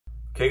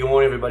Okay, good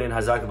morning everybody, and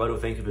Hazak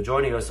Baruch. Thank you for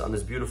joining us on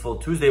this beautiful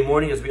Tuesday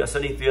morning as we are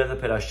studying together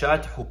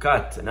Perashat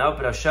Hukat. And our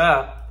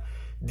Parashah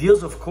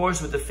deals, of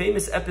course, with the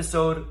famous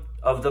episode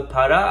of the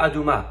Para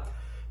Aduma.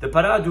 The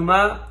Para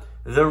Aduma,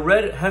 the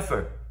red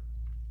heifer.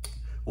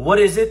 What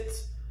is it?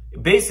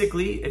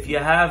 Basically, if you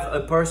have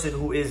a person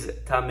who is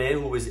tameh,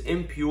 who is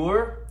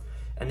impure,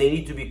 and they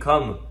need to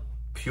become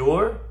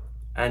pure,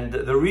 and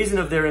the reason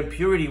of their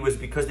impurity was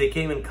because they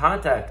came in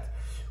contact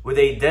with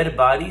a dead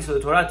body. So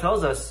the Torah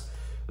tells us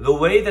the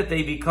way that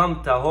they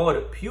become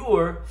tahor,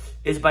 pure,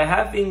 is by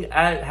having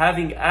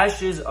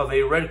ashes of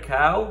a red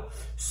cow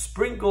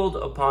sprinkled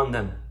upon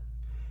them.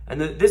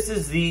 And this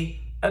is the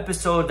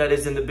episode that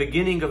is in the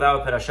beginning of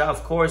our parasha.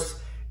 Of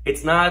course,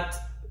 it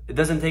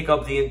doesn't take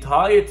up the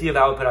entirety of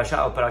our parasha.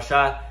 Our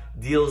parasha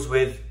deals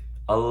with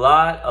a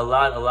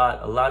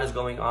lot is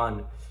going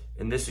on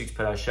in this week's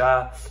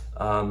parasha.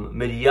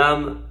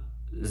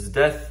 Miriam's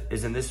death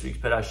is in this week's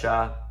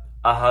parasha.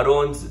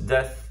 Aharon's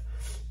death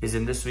is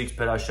in this week's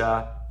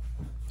parasha.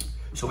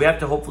 So we have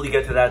to hopefully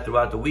get to that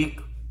throughout the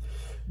week.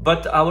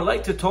 But I would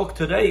like to talk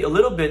today a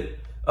little bit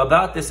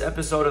about this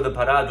episode of the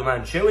Para Aduma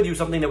and share with you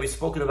something that we've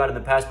spoken about in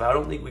the past, but I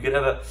don't think we could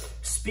ever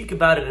speak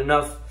about it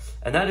enough.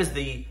 And that is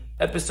the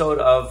episode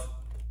of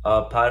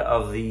the Para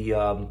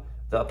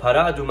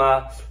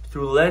Aduma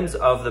through lens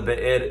of the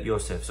Be'er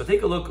Yosef. So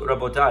take a look,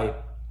 Rabotai.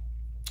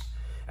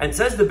 And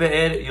says the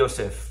Be'er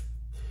Yosef.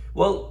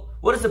 Well,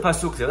 what does the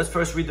pasuk say? Let's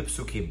first read the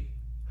psukim.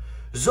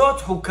 Zot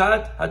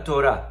Hukat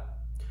HaTorah.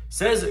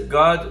 Says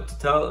God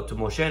to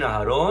Moshe and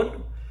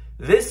Aharon,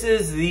 this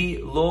is the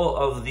law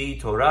of the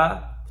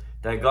Torah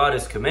that God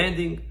is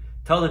commanding.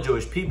 Tell the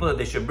Jewish people that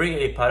they should bring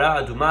a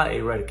para aduma, a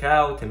red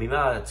cow,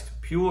 temimah, that's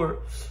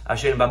pure.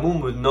 Asher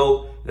bamum, with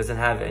doesn't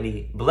have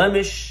any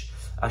blemish.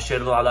 Asher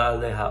lo ala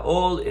aleha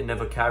ol, it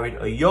never carried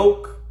a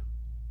yoke.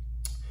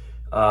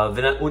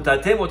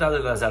 Untatem ot ale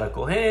Elazar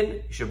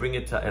HaKohen, you should bring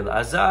it to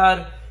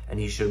Elazar, and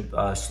he should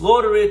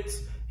slaughter it.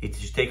 He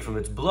should take from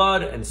its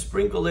blood and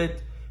sprinkle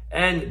it,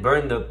 and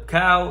burn the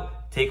cow,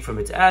 take from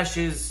its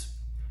ashes,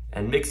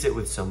 and mix it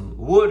with some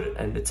wood,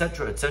 and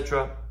etc.,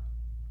 etc.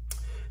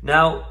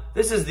 Now,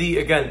 this is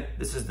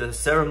the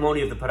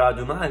ceremony of the Para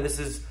Aduma, and this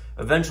is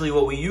eventually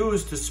what we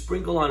use to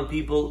sprinkle on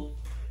people,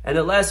 and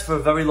it lasts for a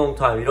very long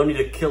time. You don't need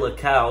to kill a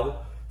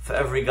cow for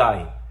every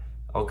guy.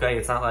 Okay,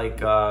 it's not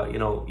like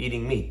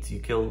eating meat.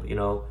 You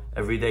kill,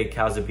 every day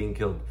cows are being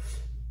killed.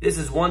 This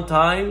is one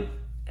time,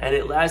 and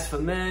it lasts for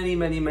many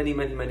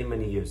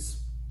years.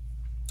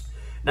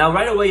 Now,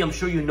 right away, I'm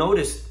sure you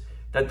noticed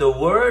that the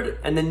word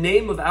and the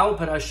name of our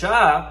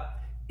parasha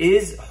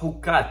is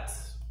Hukat.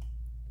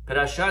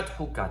 Parashat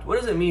Hukat. What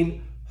does it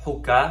mean,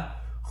 Hukah?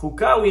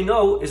 Hukah, we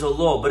know, is a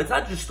law, but it's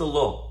not just a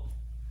law.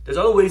 There's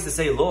other ways to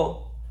say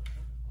law,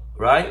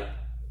 right?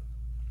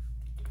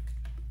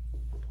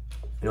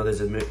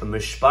 There's a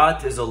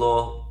mishpat is a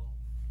law.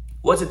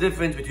 What's the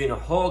difference between a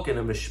hok and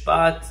a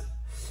mishpat?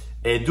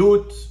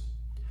 Edut.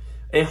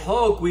 A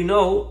hok, we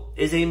know,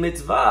 is a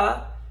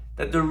mitzvah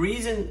that the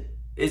reason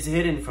is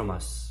hidden from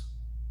us.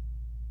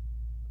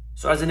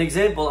 So as an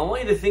example, I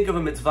want you to think of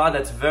a mitzvah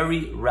that's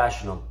very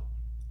rational.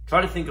 Try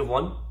to think of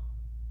one.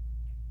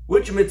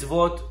 Which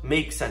mitzvot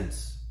make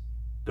sense?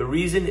 The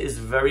reason is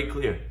very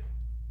clear.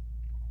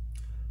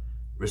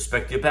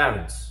 Respect your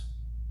parents.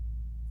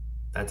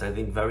 That's, I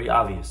think, very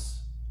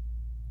obvious.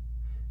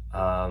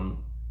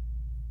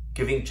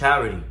 Giving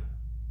charity.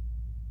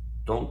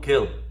 Don't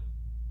kill.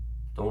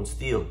 Don't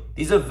steal.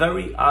 These are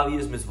very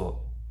obvious mitzvot.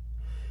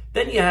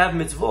 Then you have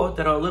mitzvot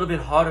that are a little bit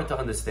harder to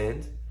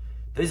understand.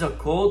 These are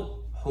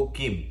called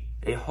hokim.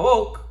 A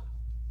hok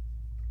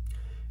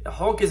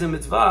is a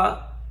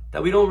mitzvah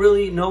that we don't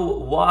really know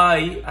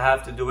why I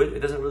have to do it. It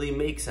doesn't really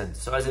make sense.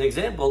 So as an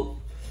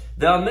example,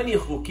 there are many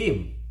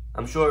hokim.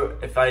 I'm sure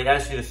if I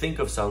ask you to think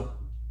of some,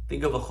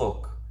 think of a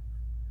hok.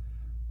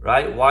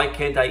 Right? Why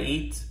can't I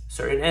eat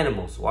certain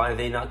animals? Why are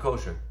they not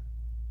kosher?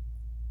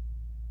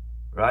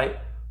 Right?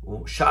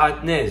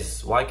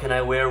 Sha'atnez. Why can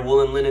I wear wool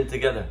and linen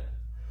together?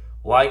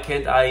 Why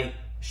can't I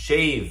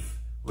shave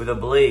with a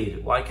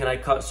blade? Why can't I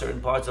cut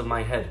certain parts of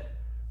my head?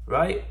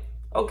 Right?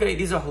 Okay,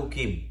 these are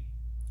hukim.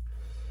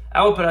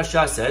 Our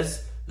parasha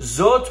says,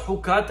 Zot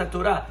Hukat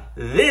HaTorah.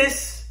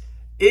 This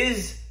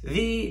is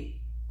the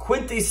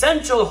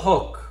quintessential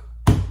hok.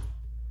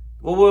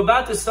 What we're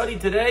about to study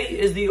today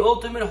is the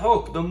ultimate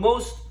hok, the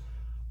most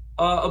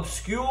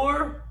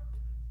obscure,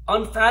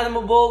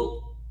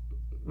 unfathomable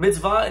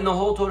mitzvah in the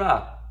whole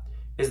Torah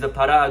is the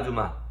Para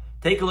Aduma.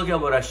 Take a look at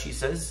what Rashi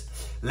says.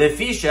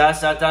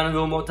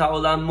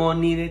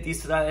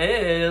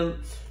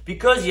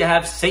 Because you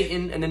have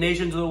Satan and the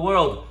nations of the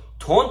world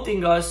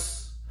taunting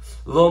us.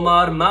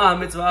 Lomar ma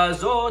mitzvah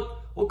azot.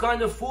 What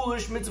kind of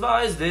foolish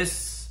mitzvah is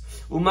this?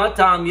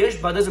 Umatam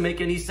yeshba doesn't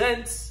make any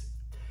sense.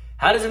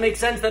 How does it make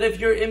sense that if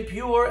you're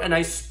impure and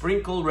I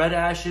sprinkle red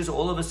ashes,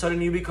 all of a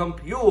sudden you become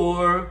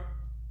pure?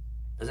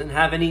 Doesn't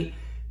have any,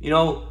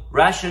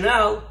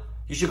 rationale.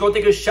 You should go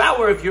take a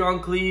shower if you're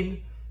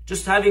unclean.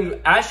 Just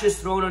having ashes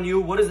thrown on you,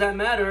 what does that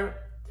matter?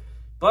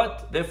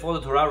 But therefore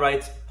the Torah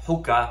writes,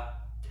 Hukah,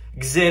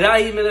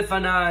 Gzerahi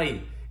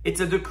melefanai. It's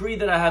a decree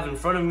that I have in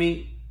front of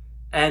me.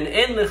 And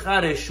en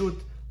lecha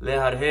reshut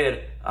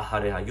leharher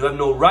ahareha. You have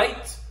no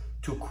right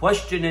to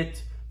question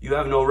it. You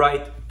have no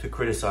right to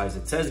criticize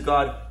it. Says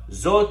God,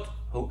 Zot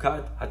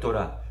Hukat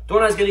HaTorah.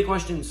 Don't ask any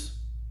questions.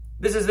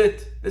 This is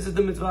it. This is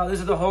the mitzvah. This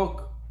is the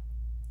hok.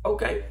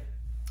 Okay.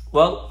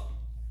 Well,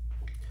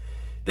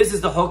 this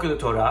is the hok of the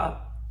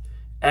Torah.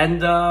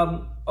 And,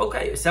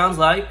 okay, it sounds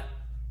like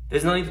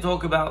there's nothing to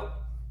talk about.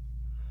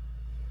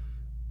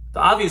 The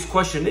obvious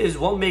question is,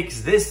 what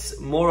makes this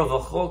more of a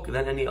chok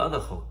than any other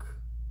chok?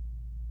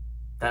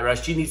 That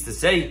Rashi needs to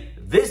say,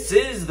 this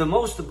is the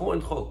most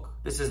important chok.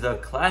 This is the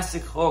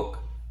classic chok.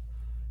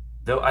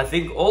 Though I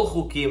think all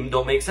chukim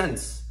don't make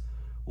sense.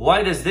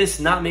 Why does this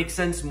not make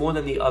sense more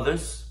than the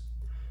others?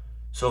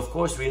 So of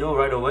course we know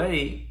right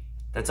away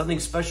that something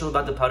special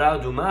about the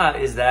Parah Adumah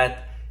is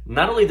that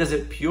not only does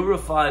it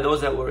purify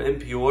those that were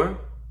impure,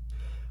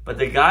 but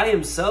the guy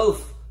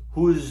himself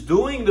who is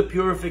doing the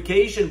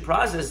purification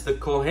process, the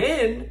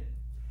Kohen,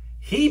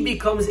 he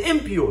becomes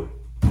impure.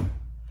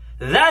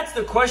 That's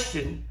the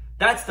question.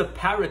 That's the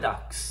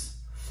paradox.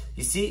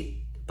 You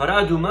see,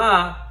 Parah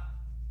Adumah,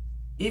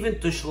 even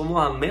to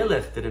Shlomo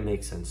HaMelech didn't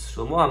make sense.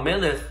 Shlomo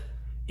HaMelech,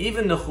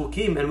 even the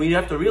Chukim, and we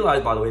have to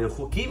realize, by the way, the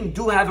Chukim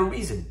do have a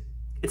reason.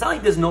 It's not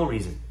like there's no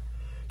reason.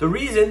 The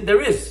reason,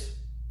 there is.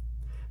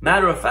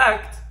 Matter of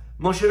fact,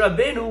 Moshe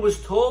Rabbeinu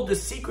was told the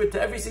secret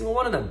to every single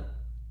one of them.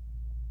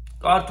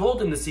 God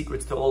told him the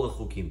secrets to all the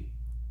Chukim.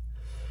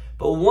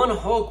 But one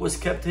chok was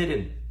kept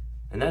hidden,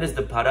 and that is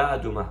the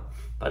Parah Adumah.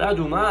 Parah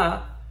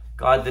Adumah,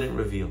 God didn't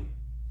reveal.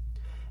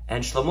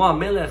 And Shlomo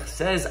HaMelech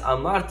says,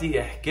 Amarti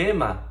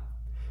ehkema,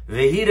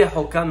 vehire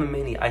hokam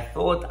mimeni. I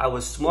thought I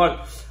was smart.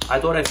 I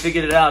thought I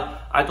figured it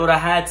out. I thought I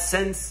had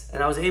sense,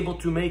 and I was able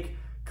to make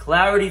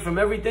clarity from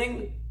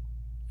everything.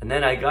 And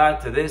then I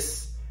got to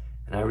this,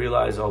 and I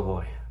realized, oh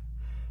boy,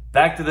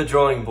 back to the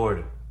drawing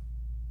board.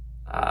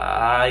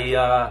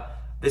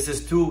 This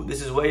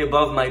is way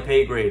above my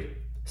pay grade,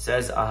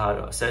 says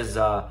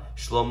Shlomo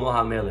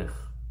HaMelech.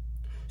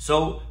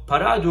 So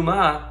Parah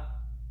Adumah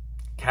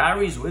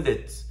carries with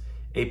it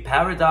a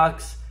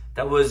paradox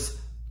that was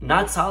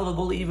not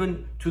solvable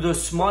even to the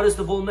smartest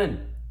of all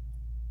men.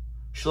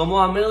 Shlomo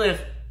HaMelech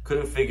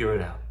couldn't figure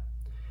it out.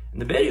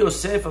 And the Be'er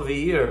Yosef of a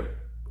year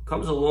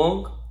comes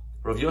along,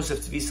 Rav Yosef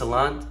Tzvi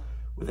Salant,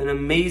 with an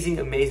amazing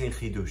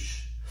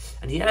chidush.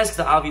 And he asks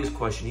the obvious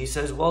question. He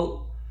says,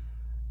 well,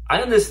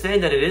 I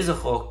understand that it is a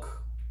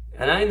chok,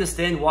 and I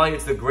understand why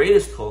it's the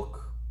greatest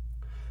chok,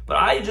 but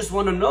I just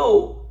want to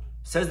know,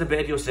 says the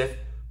Be'er Yosef,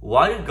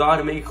 why did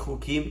God make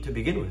chukim to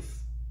begin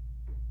with?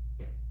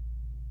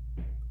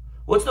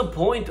 What's the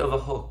point of a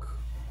chok?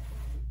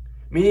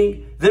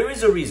 Meaning, there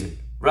is a reason,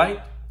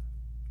 right?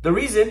 The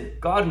reason,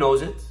 God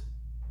knows it,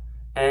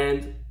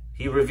 and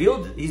He's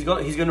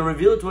going to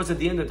reveal it to us at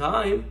the end of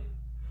time.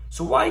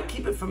 So why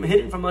keep it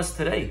hidden from us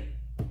today?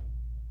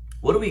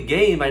 What do we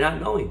gain by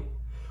not knowing?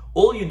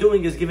 All you're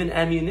doing is giving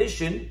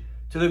ammunition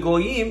to the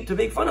goyim to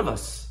make fun of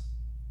us.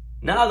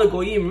 Now the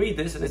goyim read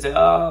this and they say,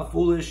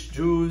 foolish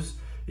Jews,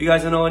 you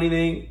guys don't know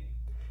anything.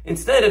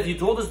 Instead, if you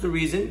told us the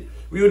reason,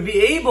 we would be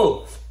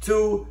able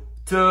to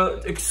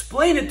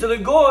explain it to the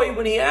goy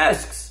when he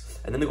asks.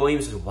 And then the goyim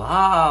says,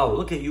 wow,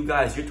 look at you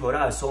guys, your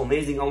Torah is so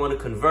amazing, I want to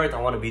convert, I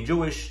want to be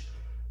Jewish.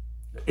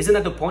 Isn't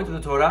that the point of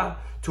the Torah?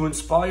 To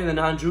inspire the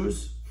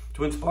non-Jews?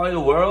 To inspire the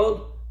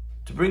world?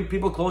 To bring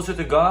people closer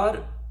to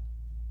God?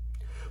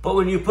 But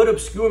when you put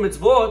obscure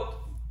mitzvot,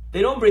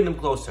 they don't bring them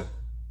closer.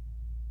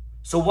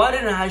 So why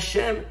didn't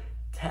Hashem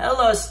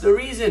tell us the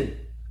reason?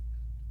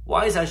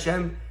 Why is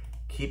Hashem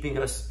keeping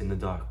us in the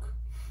dark?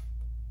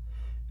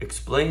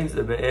 Explains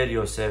the Be'er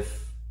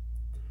Yosef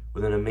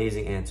with an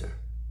amazing answer.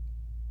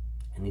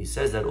 And he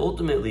says that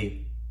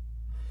ultimately,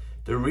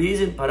 the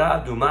reason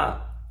Parah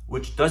Adumah,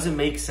 which doesn't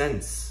make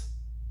sense,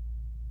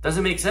 the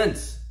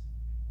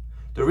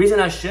reason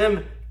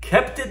Hashem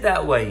kept it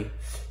that way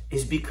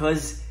is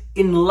because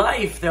in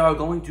life there are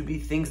going to be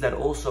things that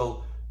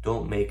also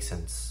don't make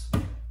sense.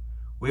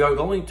 We are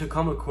going to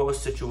come across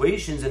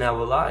situations in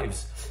our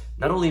lives,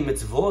 not only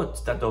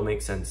mitzvot that don't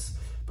make sense,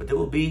 but there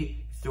will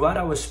be, throughout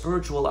our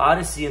spiritual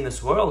odyssey in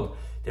this world,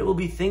 there will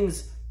be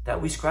things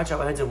that we scratch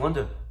our heads and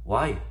wonder,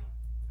 why?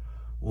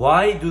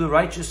 Why do the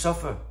righteous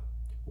suffer?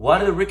 Why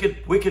do the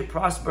wicked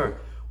prosper?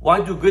 Why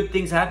do good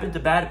things happen to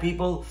bad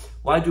people?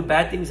 Why do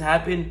bad things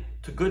happen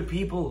to good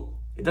people?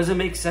 It doesn't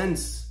make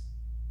sense.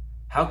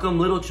 How come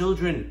little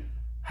children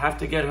have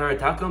to get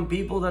hurt? How come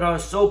people that are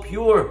so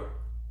pure?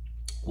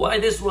 Why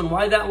this one?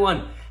 Why that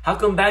one? How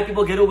come bad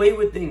people get away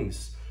with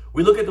things?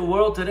 We look at the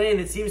world today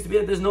and it seems to be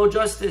that there's no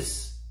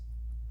justice.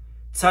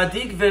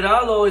 Tzaddik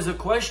veralo is a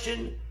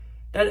question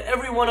that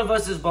every one of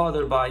us is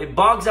bothered by. It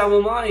bogs our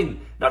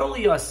mind. Not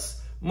only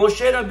us.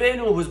 Moshe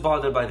Rabbeinu was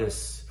bothered by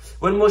this.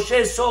 When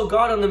Moshe saw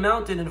God on the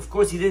mountain, and of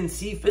course he didn't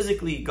see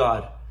physically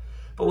God,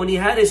 but when he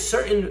had a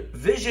certain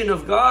vision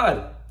of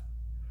God,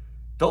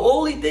 the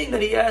only thing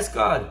that he asked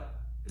God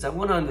is, I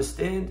want to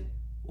understand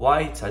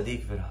why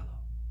tzaddik v'ralo.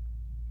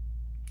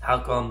 How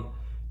come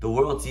the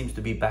world seems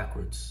to be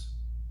backwards?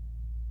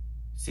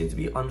 It seems to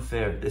be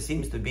unfair. There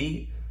seems to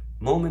be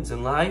moments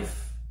in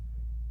life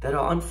that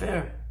are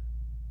unfair.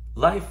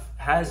 Life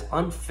has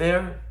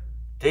unfair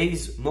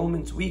days,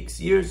 moments, weeks,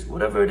 years,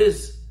 whatever it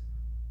is.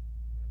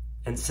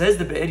 And says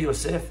the Be'er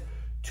Yosef,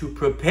 to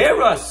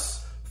prepare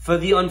us for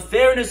the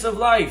unfairness of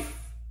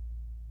life,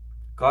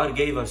 God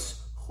gave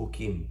us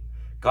chukim.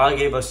 God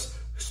gave us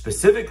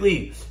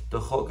specifically the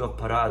chok of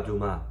para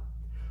aduma.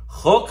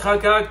 Chok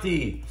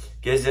chakakti,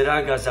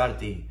 gezerah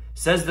gazarti.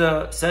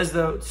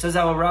 Says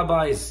our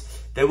rabbis,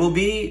 there will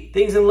be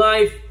things in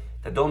life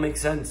that don't make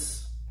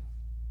sense.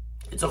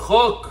 It's a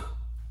chok.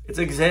 It's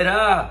a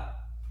gezerah.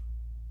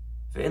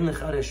 It's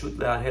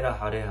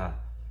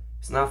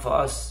not for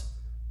us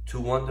to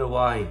wonder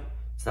why.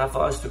 It's not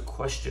for us to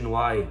question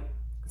why.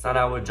 It's not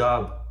our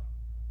job.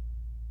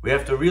 We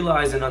have to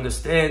realize and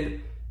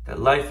understand that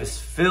life is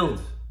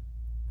filled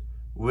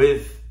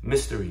with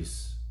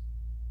mysteries.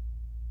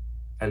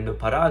 And the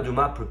Para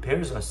Aduma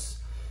prepares us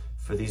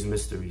for these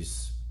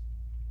mysteries.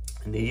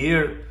 In the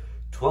year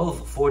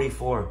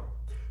 1244,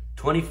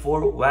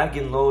 24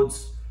 wagon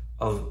loads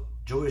of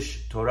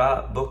Jewish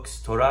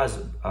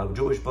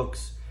Jewish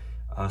books,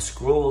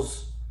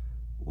 scrolls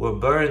were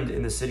burned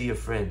in the city of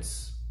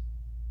France.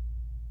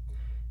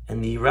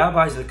 And the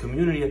rabbis of the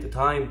community at the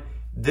time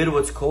did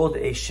what's called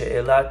a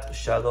she'elat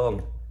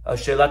shalom, a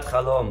she'elat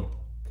chalom.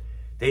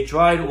 They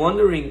tried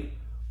wondering,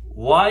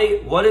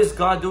 what is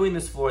God doing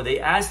this for? They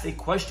asked a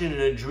question in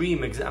a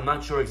dream. I'm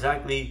not sure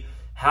exactly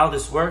how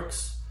this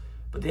works,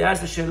 but they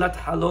asked a she'elat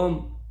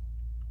halom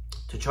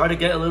to try to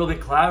get a little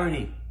bit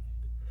clarity.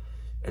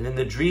 And in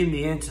the dream,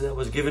 the answer that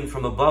was given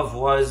from above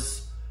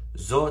was,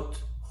 Zot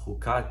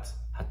Hukat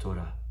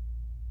HaTorah.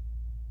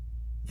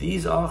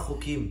 These are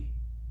chukim.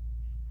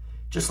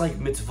 Just like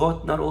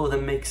mitzvot, not all of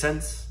them make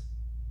sense.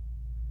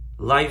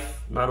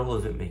 Life, not all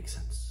of it makes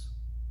sense.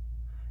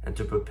 And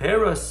to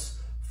prepare us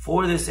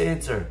for this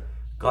answer,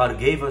 God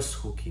gave us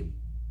chukim.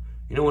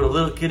 You know, when a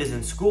little kid is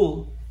in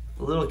school,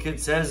 the little kid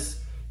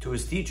says to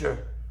his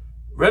teacher,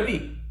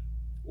 Rebbe,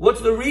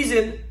 what's the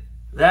reason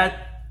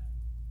that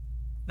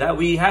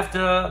we have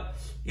to,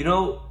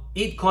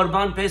 eat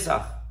Korban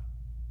Pesach?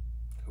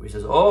 He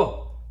says,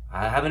 oh,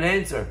 I have an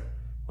answer.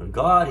 When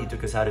God, He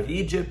took us out of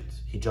Egypt,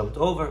 He jumped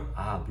over.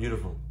 Ah,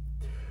 beautiful.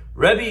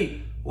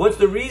 Rebbe, what's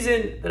the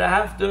reason that I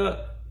have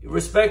to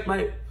respect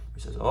my... He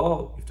says,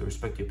 oh, you have to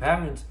respect your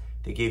parents.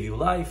 They gave you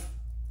life.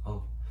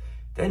 Oh.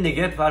 Then they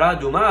get Para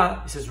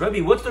Aduma. He says,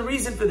 Rebbe, what's the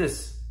reason for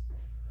this?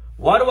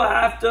 Why do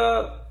I have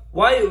to...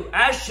 Why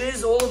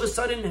ashes all of a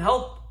sudden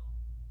help?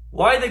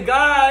 Why the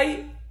guy...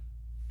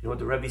 You know what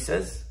the Rebbe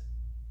says?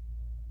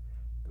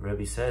 The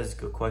Rebbe says,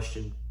 good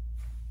question.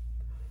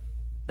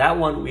 That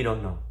one we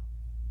don't know.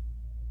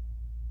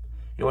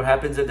 You know what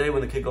happens that day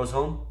when the kid goes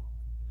home?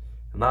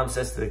 The mom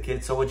says to the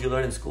kid, so what'd you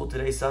learn in school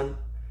today, son?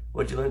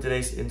 What'd you learn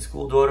today in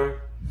school,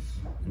 daughter?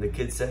 And the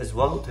kid says,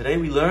 well, today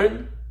we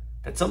learned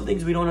that some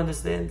things we don't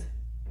understand.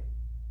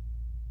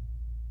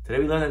 Today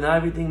we learned that not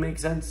everything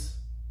makes sense.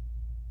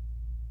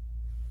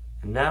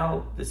 And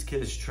now this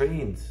kid is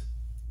trained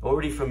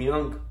already from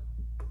young.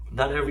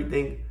 Not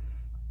everything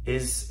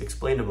is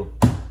explainable.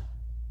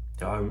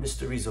 There are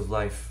mysteries of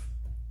life.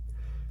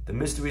 The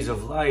mysteries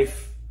of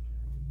life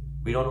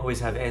we don't always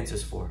have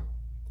answers for.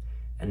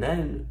 And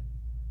then,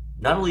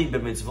 not only the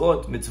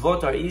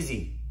mitzvot are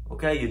easy.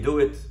 Okay, you do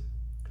it.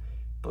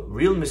 But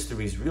real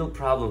mysteries, real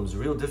problems,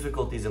 real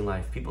difficulties in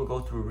life. People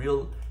go through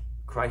real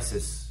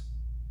crisis.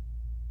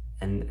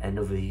 And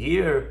over the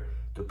year,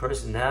 the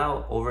person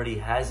now already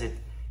has it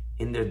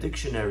in their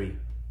dictionary.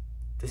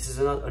 This is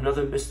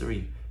another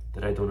mystery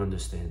that I don't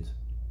understand.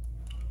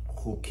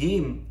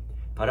 Chukim,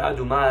 Para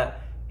Aduma,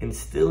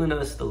 instill in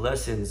us the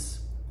lessons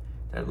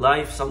that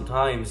life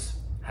sometimes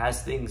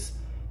has things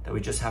that we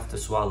just have to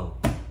swallow.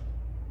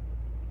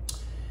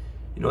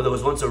 You know, there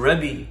was once a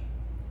Rebbe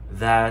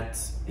that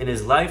in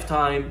his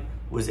lifetime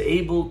was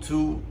able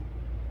to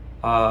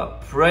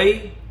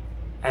pray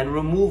and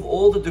remove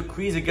all the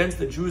decrees against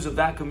the Jews of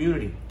that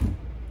community.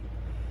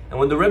 And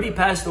when the Rebbe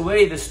passed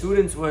away, the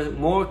students were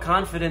more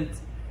confident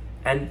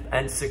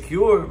and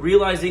secure,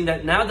 realizing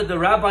that now that the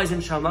rabbis in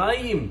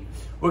Shamayim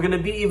were going to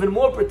be even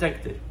more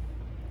protected.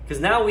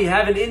 Because now we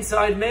have an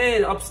inside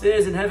man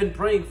upstairs in heaven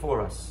praying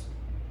for us.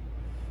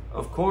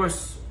 Of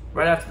course,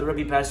 right after the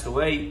Rebbe passed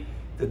away,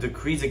 the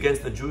decrees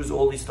against the Jews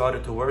only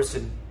started to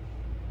worsen.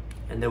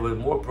 And there were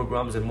more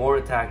pogroms and more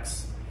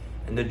attacks.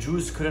 And the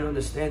Jews couldn't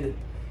understand it.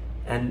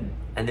 And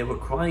they were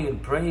crying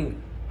and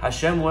praying,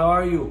 Hashem, where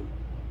are you?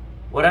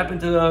 What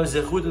happened to the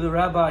zechut of the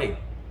rabbi?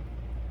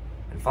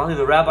 And finally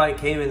the rabbi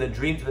came in a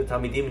dream to the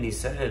Talmidim and he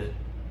said,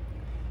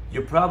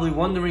 you're probably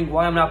wondering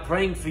why I'm not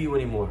praying for you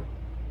anymore.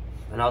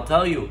 And I'll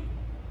tell you,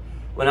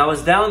 when I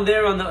was down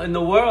there in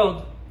the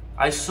world,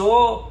 I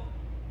saw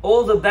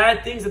all the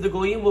bad things that the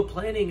Goyim were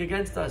planning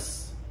against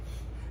us.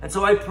 And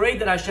so I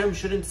prayed that Hashem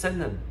shouldn't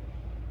send them.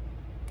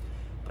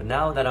 But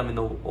now that I'm in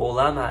the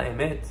Olam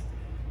HaEmet,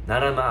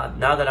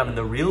 now that I'm in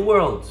the real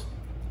world,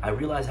 I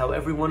realize how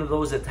every one of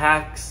those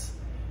attacks,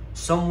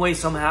 some way,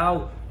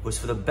 somehow, was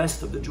for the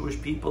best of the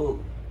Jewish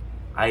people.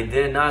 I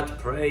dare not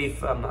pray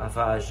for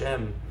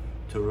Hashem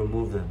to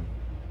remove them.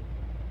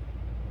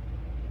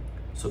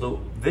 So the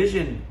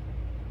vision,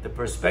 the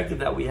perspective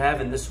that we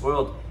have in this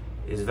world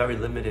is very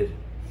limited.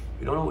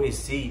 We don't always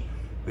see,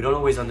 we don't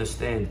always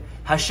understand.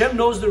 Hashem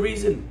knows the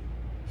reason.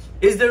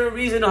 Is there a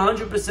reason?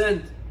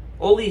 100%.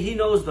 Only He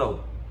knows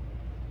though.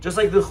 Just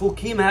like the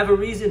Chukim have a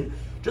reason.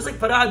 Just like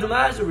Parah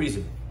Adumah has a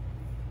reason.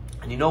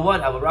 And you know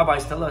what? Our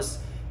rabbis tell us,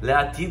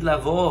 Le'atid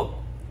lavo,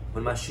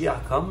 when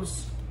Mashiach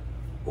comes,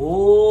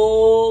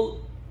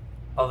 all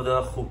of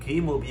the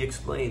Chukim will be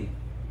explained.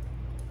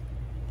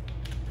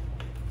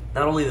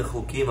 Not only the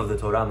Chukim of the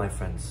Torah, my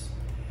friends,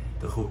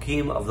 the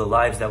Chukim of the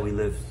lives that we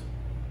lived.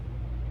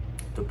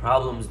 The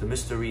problems, the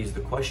mysteries,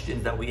 the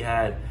questions that we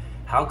had.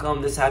 How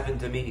come this happened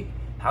to me?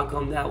 How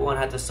come that one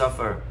had to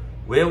suffer?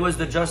 Where was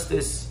the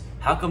justice?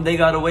 How come they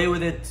got away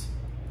with it?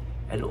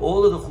 And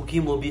all of the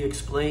Chukim will be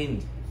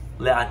explained.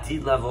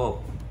 Le'atid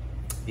lavo.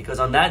 Because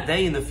on that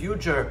day in the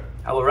future,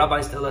 our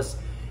rabbis tell us,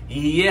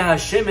 Yiyeh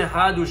Hashem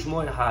echad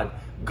u'shmo echad.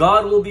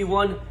 God will be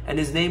one and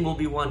His name will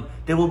be one.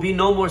 There will be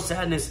no more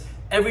sadness.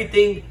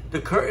 Everything,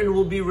 the curtain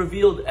will be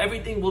revealed.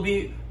 Everything will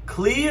be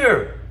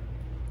clear.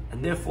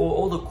 And therefore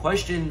all the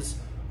questions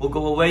will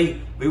go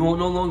away. We will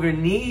no longer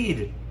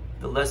need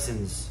the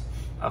lessons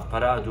of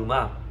Parah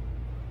Adumah.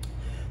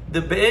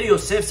 The Be'er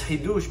Yosef's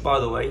Hidush, by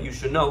the way, you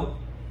should know,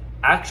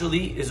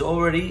 actually is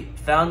already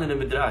found in a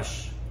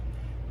Midrash.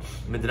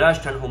 Midrash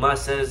Tanhuma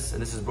says,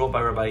 and this is brought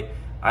by Rabbi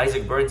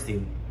Isaac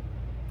Bernstein,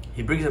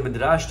 he brings a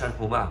Midrash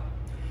Tanhuma.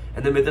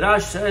 And the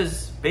Midrash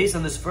says, based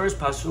on this first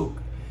pasuk,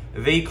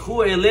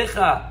 Veikhu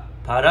elecha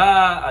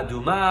para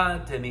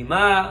aduma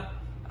temima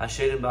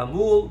asher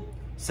bamul,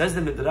 says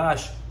the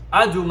Midrash,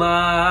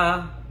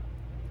 Aduma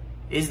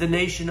is the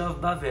nation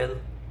of Bavel.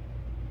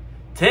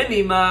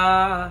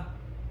 Temima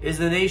is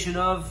the nation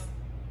of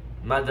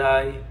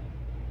Madai,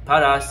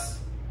 Paras.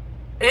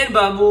 En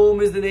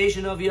Bamum is the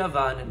nation of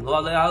Yavan. And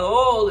Lo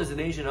Aleh is the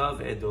nation of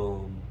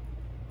Edom.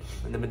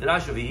 And the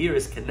Midrash over here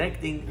is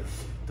connecting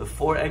the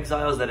four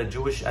exiles that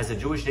as a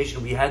Jewish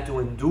nation we had to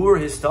endure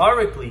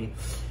historically,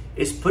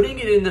 is putting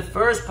it in the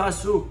first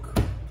pasuk.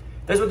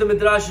 That's what the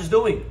Midrash is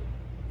doing.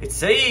 It's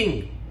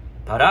saying,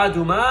 Parah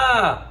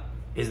Adumah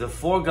is the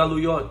four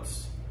galuyot.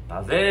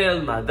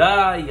 Bavel,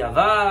 Madai,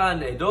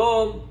 Yavan,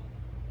 Edom.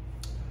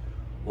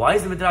 Why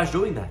is the Midrash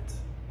doing that?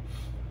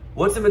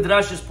 What's the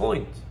Midrash's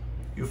point?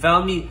 You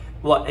found me,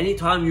 what,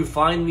 anytime you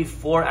find me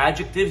four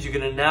adjectives, you're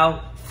going to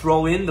now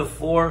throw in the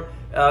four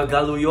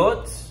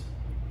galuyot?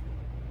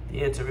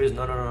 The answer is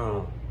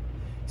no.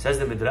 Says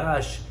the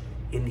Midrash,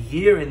 in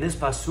here, in this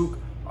pasuk,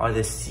 are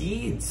the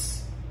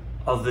seeds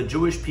of the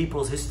Jewish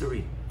people's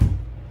history.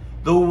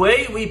 The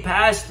way we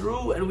pass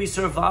through and we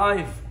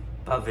survive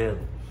Bavel.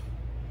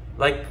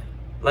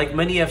 Like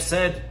many have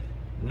said,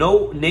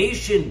 no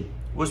nation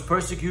was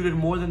persecuted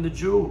more than the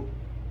Jew.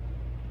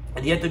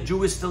 And yet the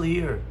Jew is still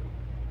here.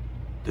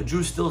 The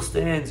Jew still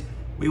stands.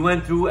 We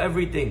went through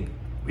everything.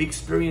 We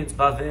experienced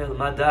Bavel,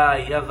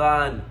 Madai,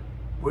 Yavan.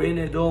 We're in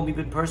Edom. We've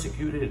been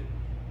persecuted.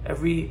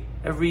 Every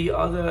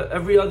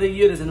other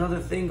year there's another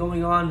thing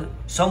going on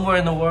somewhere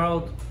in the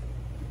world.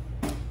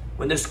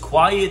 When there's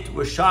quiet,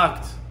 we're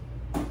shocked.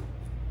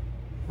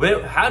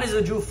 How does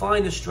the Jew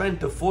find the strength,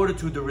 the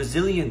fortitude, the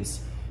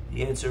resilience?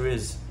 The answer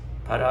is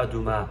Parah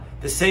Adumah.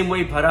 The same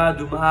way Parah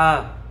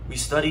Adumah, we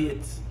study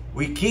it,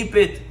 we keep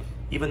it,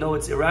 even though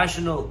it's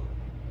irrational.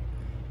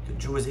 The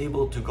Jew is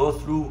able to go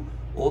through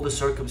all the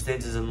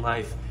circumstances in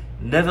life,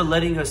 never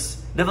letting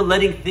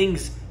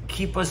things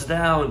keep us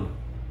down.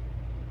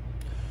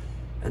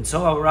 And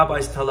so our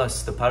rabbis tell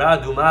us the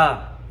Parah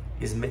Adumah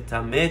is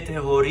metameh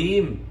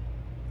tehorim.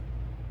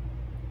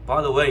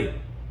 By the way,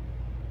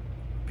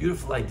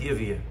 beautiful idea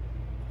here.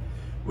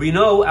 We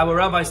know, our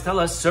rabbis tell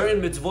us, certain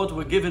mitzvot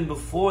were given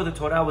before the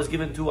Torah was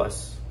given to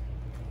us.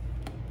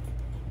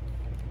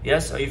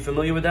 Yes, are you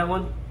familiar with that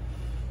one?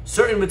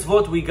 Certain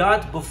mitzvot we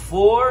got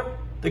before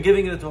the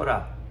giving of the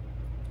Torah.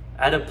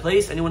 At a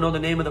place, anyone know the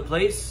name of the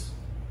place?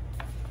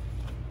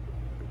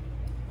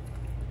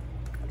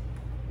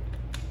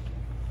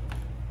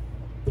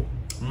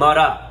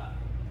 Mara.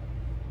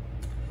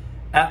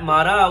 At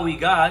Mara we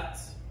got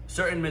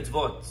certain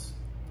mitzvot.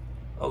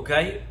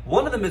 Okay?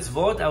 One of the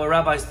mitzvot, our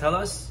rabbis tell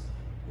us,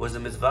 was the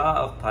mitzvah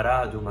of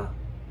Parah Adumah.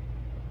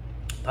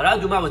 Parah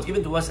Adumah was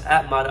given to us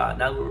at Mara.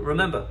 Now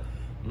remember,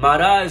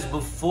 Mara is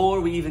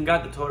before we even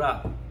got the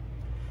Torah.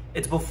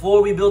 It's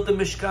before we built the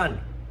Mishkan.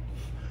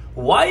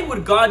 Why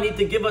would God need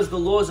to give us the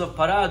laws of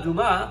Parah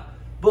Adumah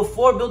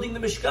before building the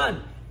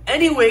Mishkan?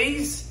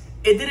 Anyways,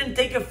 it didn't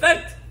take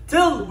effect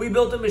till we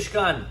built the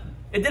Mishkan.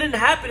 It didn't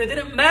happen, it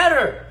didn't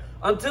matter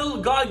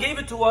until God gave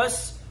it to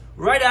us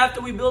right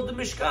after we built the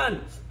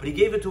Mishkan. But He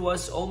gave it to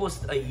us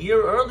almost a year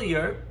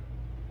earlier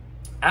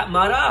at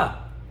Mara.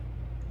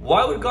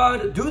 Why would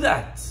God do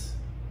that?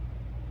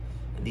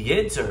 And the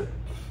answer,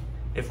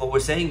 if what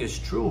we're saying is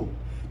true,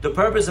 the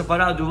purpose of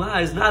Parah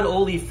Adumah is not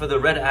only for the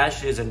red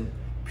ashes and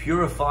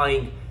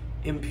purifying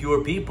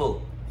impure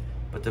people,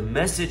 but the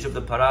message of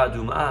the Parah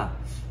Adumah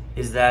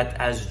is that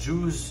as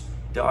Jews,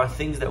 there are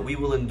things that we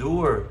will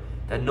endure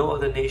that no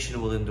other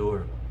nation will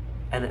endure.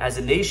 And as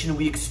a nation,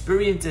 we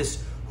experience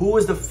this. Who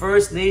was the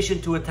first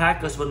nation to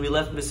attack us when we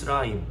left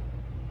Misraim?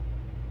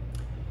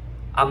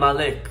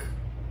 Amalek.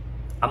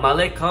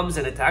 Amalek comes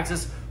and attacks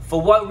us. For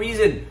what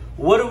reason?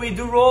 What do we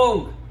do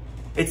wrong?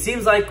 It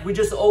seems like we're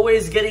just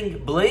always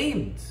getting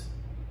blamed.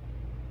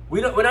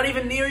 We're not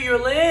even near your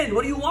land.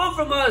 What do you want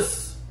from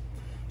us?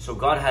 So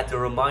God had to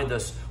remind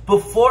us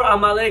before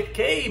Amalek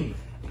came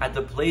at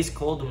the place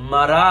called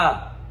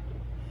Mara,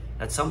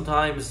 that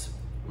sometimes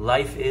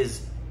life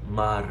is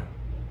mar.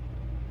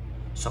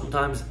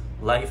 Sometimes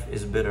life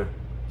is bitter.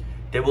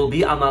 There will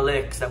be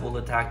Amaleks that will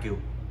attack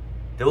you.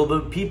 There will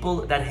be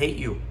people that hate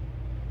you.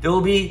 There will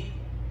be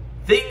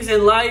things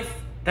in life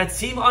that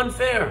seem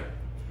unfair.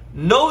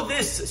 Know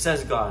this,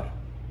 says God.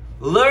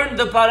 Learn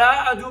the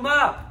para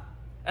aduma.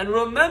 And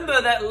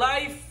remember that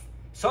life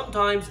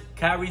sometimes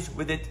carries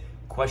with it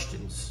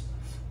questions.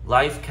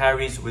 Life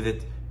carries with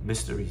it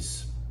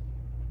mysteries.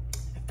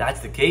 If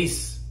that's the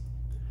case,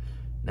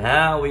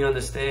 now we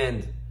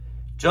understand,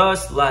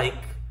 just like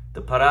the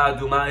para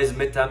aduma is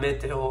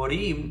metameh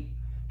tehorim,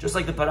 just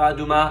like the para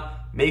aduma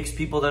makes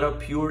people that are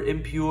pure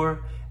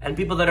impure, and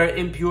people that are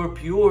impure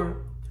pure,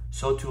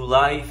 so too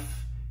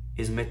life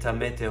is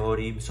metameh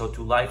tehorim. So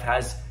too life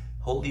has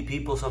holy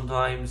people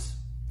sometimes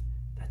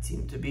that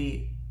seem to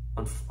be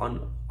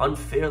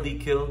unfairly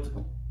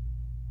killed.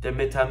 They're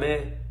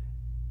metameh.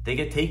 They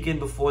get taken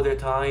before their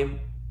time.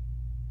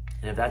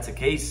 And if that's the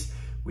case,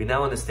 we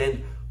now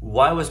understand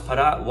why is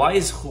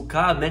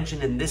Hukat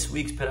mentioned in this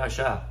week's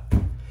parasha.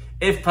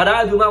 If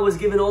para aduma was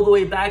given all the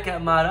way back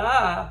at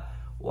Mara,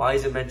 why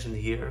is it mentioned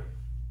here?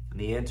 And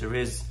the answer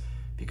is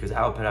because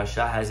our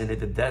parasha has in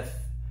it the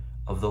death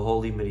of the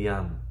holy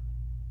Miriam,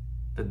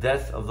 the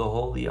death of the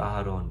holy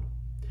Aharon.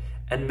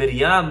 And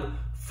Miriam,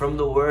 from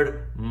the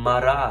word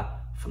Mara,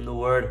 from the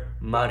word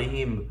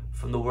Marim,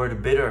 from the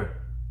word bitter.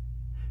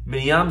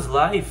 Miriam's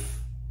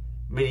life.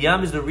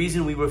 Miriam is the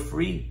reason we were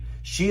free.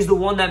 She's the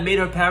one that made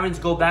her parents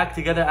go back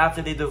together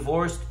after they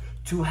divorced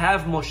to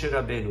have Moshe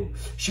Rabbeinu.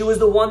 She was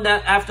the one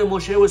that, after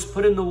Moshe was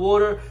put in the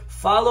water,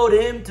 followed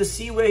him to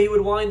see where he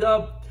would wind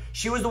up.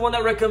 She was the one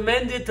that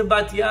recommended to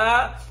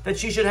Batya that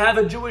she should have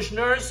a Jewish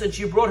nurse, and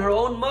she brought her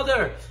own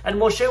mother. And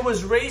Moshe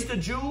was raised a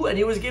Jew, and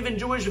he was given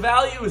Jewish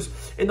values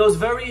in those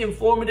very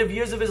informative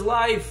years of his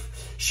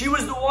life. She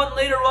was the one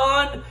later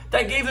on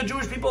that gave the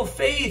Jewish people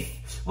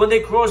faith when they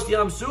crossed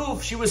Yam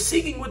Suf. She was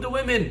singing with the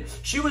women.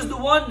 She was the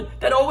one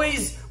that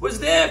always was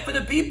there for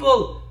the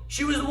people.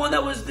 She was the one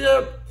that was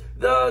the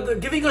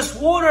giving us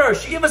water.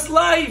 She gave us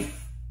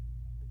life.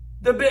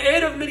 The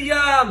Be'er of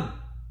Miriam.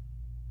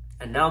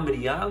 And now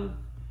Miriam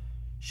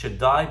should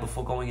die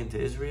before going into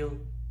Israel?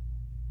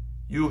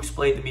 You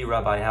explain to me,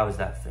 Rabbi, how is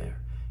that fair?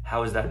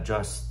 How is that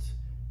just?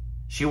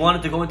 She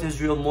wanted to go into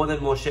Israel more than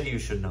Moshe, you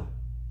should know.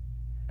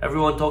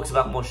 Everyone talks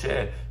about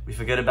Moshe. We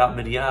forget about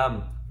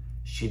Miriam.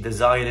 She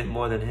desired it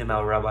more than him,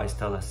 our rabbis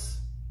tell us.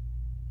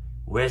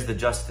 Where's the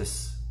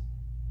justice?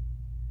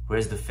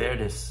 Where's the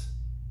fairness?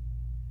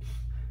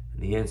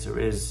 And the answer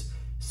is,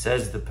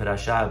 says the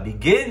parasha,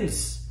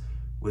 begins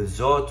with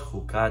Zot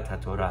Hukat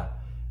HaTorah.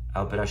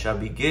 Our parasha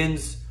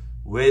begins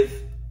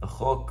with a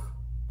chok,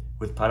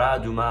 with para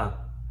aduma,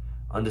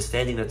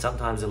 understanding that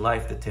sometimes in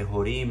life the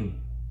tehorim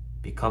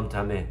become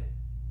tameh.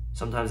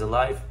 Sometimes in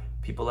life,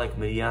 people like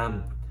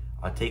Miriam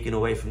are taken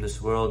away from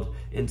this world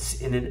in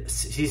a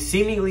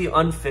seemingly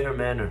unfair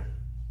manner.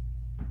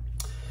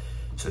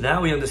 So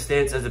now we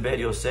understand, says the Be'er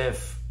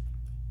Yosef,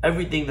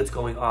 everything that's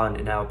going on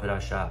in our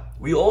parasha.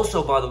 We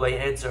also, by the way,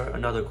 answer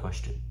another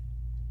question.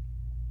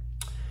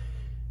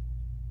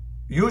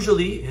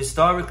 Usually,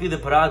 historically, the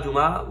para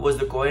aduma was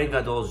the Kohen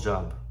Gadol's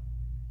job.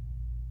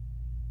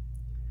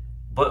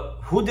 But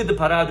who did the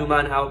para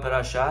aduma in our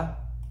parasha?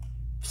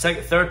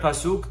 Third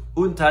pasuk,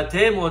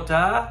 untatem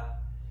ota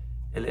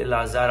el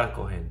Elazar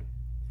Kohen.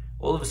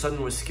 All of a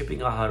sudden, we're skipping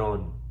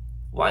Aharon.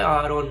 Why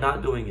Aharon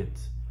not doing it?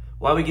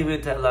 Why are we giving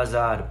it to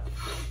Elazar?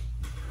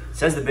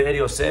 Says the Be'er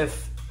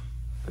Yosef,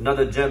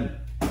 another gem.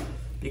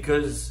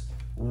 Because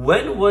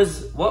what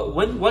was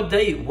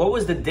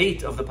the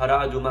date of the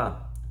para aduma?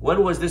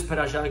 When was this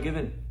parasha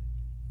given?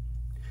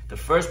 The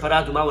first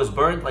para aduma was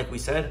burned, like we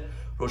said,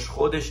 Rosh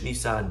Chodesh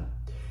Nisan.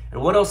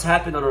 And what else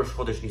happened on Rosh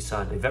Chodesh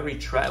Nisan? It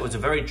was a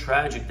very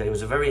tragic day. It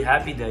was a very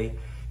happy day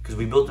because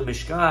we built the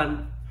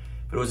Mishkan,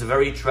 but it was a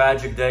very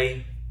tragic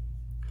day.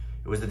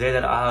 It was the day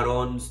that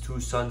Aharon's two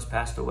sons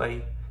passed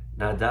away,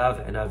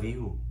 Nadav and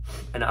Avihu.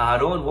 And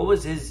Aharon, what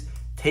was his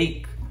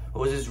take?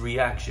 What was his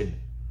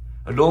reaction?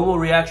 A normal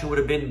reaction would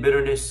have been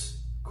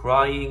bitterness,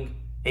 crying,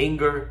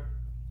 anger.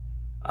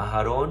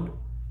 Aharon,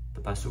 the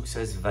pasuk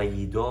says,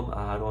 Vayidom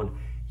Aharon.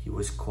 He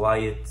was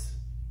quiet.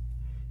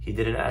 He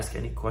didn't ask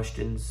any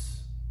questions.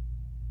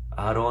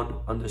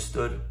 Aharon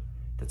understood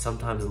that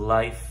sometimes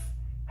life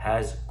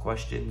has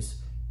questions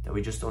that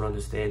we just don't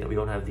understand, that we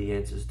don't have the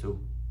answers to.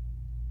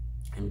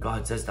 And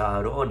God says to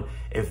Aharon,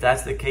 if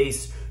that's the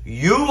case,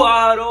 you,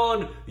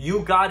 Aharon,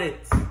 you got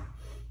it.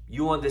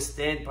 You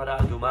understand para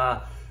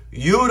aduma.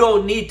 You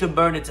don't need to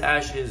burn its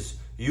ashes.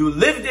 You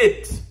lived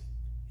it.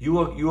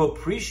 You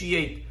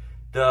appreciate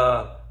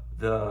the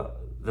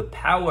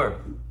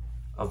power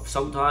of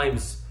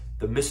sometimes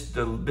the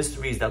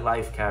mysteries that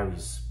life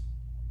carries.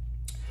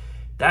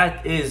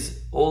 That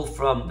is all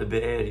from the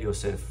Be'er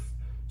Yosef.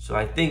 So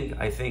I think,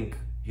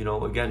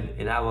 again,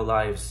 in our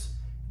lives,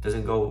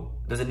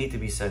 doesn't need to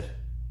be said.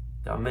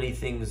 There are many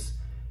things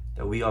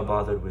that we are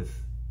bothered with.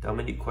 There are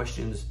many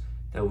questions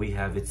that we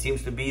have. It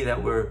seems to be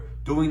that we're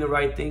doing the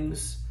right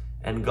things,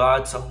 and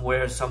God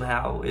somewhere,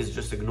 somehow, is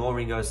just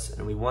ignoring us,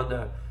 and we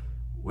wonder,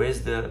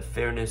 where's the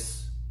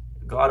fairness?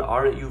 God,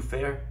 aren't you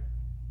fair?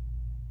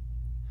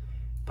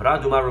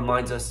 Paraduma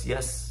reminds us,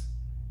 yes,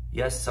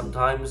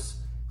 sometimes,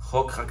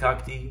 chok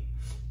chakakti,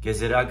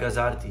 gezerah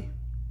gazarti.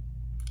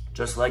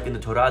 Just like in the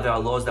Torah, there are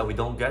laws that we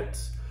don't get,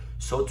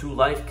 so too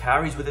life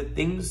carries with it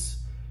things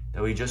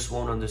that we just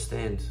won't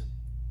understand.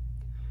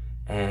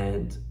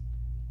 And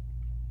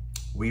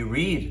we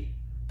read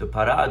the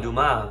Para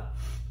Aduma,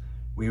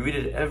 we read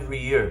it every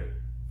year,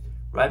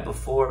 right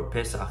before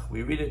Pesach.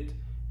 We read it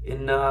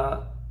in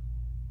the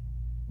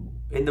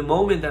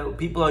moment that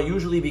people are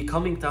usually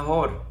becoming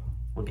tahor,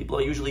 when people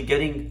are usually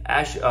getting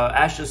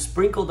ashes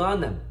sprinkled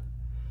on them.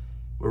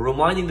 We're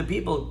reminding the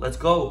people, let's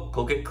go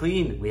get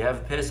clean. We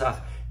have Pesach.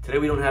 Today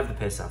we don't have the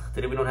Pesach.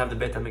 Today we don't have the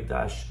Bet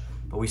HaMikdash,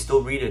 but we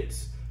still read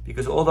it.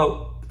 Because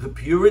although the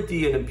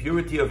purity and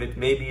impurity of it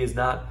maybe is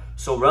not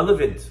so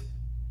relevant,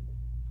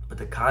 but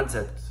the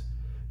concept,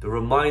 the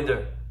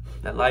reminder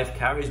that life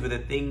carries with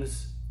it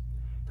things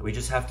that we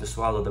just have to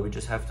swallow, that we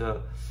just have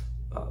to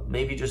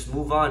maybe just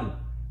move on.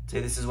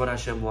 Say, this is what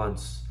Hashem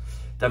wants.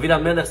 David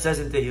HaMelech says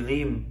in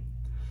Tehillim,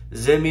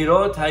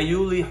 Zemirot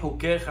hayuli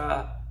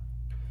hukecha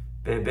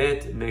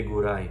bebet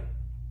megurai.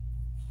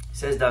 He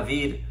says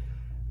David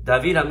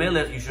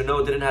HaMelech, you should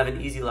know, didn't have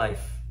an easy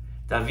life.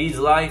 David's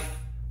life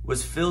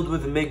was filled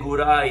with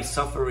megurai,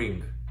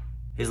 suffering.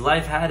 His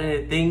life had in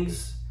it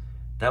things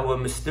that were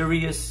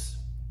mysterious,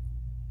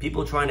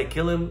 people trying to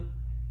kill him,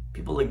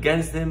 people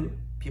against him,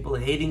 people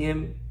hating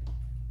him.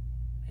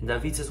 And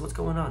David says, what's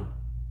going on?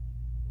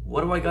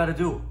 What do I got to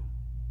do?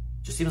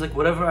 Just seems like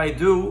whatever I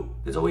do,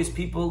 there's always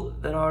people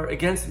that are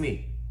against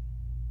me.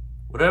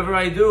 Whatever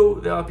I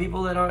do, there are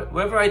people that are,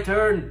 wherever I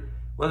turn,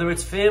 whether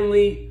it's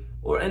family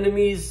or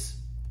enemies,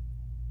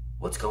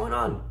 what's going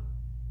on?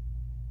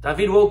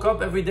 David woke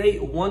up every day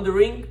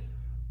wondering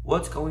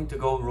what's going to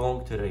go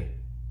wrong today.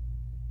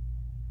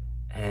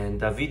 And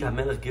David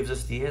HaMelech gives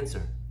us the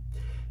answer.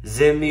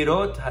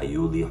 Zemirot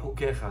hayuli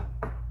hukecha.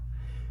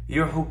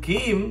 Your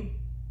hukim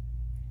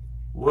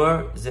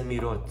were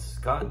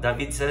zemirot.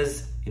 David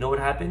says, you know what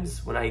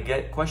happens when I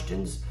get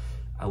questions?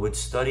 I would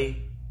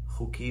study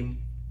hukim.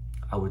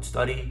 I would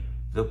study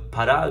the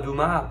Para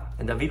Aduma.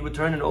 And David would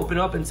turn and open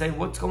up and say,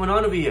 what's going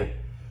on over here?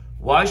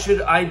 Why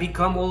should I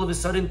become all of a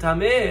sudden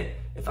tameh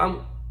if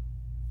I'm...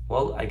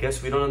 Well, I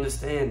guess we don't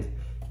understand.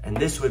 And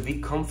this would be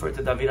comfort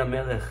to David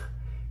HaMelech.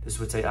 This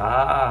would say,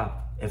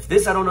 if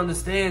this I don't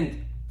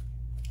understand,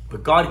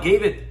 but God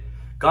gave it.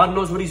 God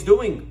knows what He's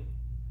doing.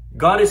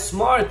 God is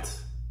smart.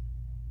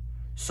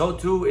 So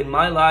too, in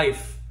my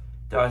life,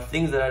 there are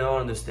things that I don't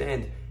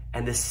understand.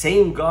 And the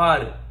same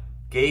God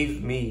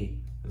gave me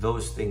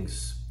those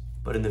things.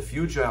 But in the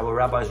future, our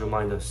rabbis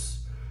remind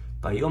us,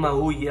 the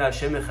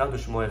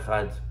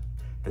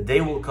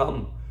day will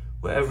come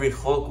where every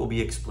chok will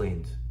be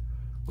explained,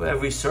 where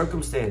every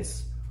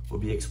circumstance will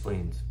be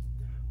explained,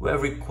 where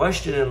every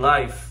question in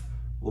life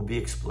will be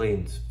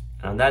explained.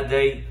 And on that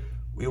day,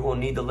 we won't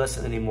need the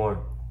lesson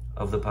anymore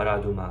of the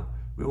Para Aduma.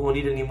 We won't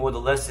need anymore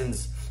the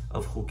lessons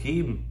of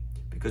Chukim,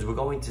 because we're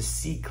going to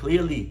see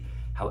clearly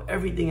how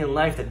everything in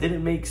life that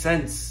didn't make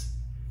sense,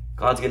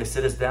 God's going to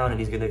sit us down and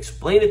He's going to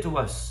explain it to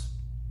us.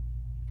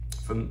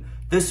 From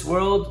this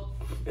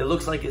world, it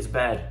looks like it's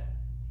bad.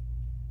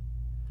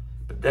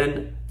 But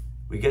then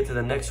we get to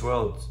the next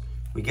world.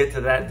 We get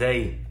to that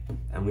day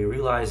and we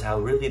realize how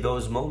really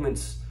those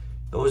moments,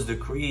 those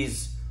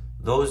decrees,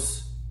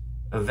 those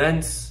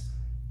events,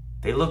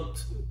 they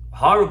looked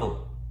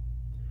horrible.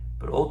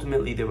 But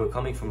ultimately they were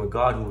coming from a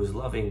God who was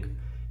loving.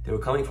 They were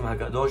coming from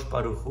HaKadosh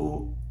Baruch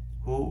Hu,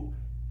 who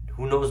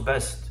knows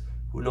best,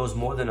 who knows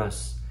more than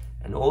us.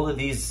 And all of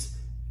these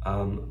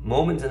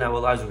moments in our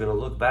lives, we're going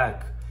to look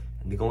back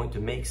and they're going to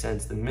make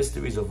sense. The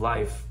mysteries of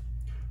life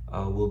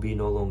will be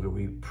no longer.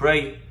 We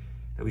pray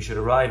that we should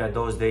arrive at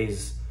those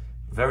days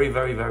very,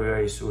 very, very,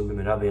 very soon.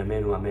 Have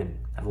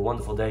a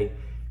wonderful day.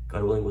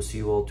 God willing, we'll see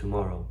you all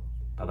tomorrow.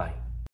 Bye-bye.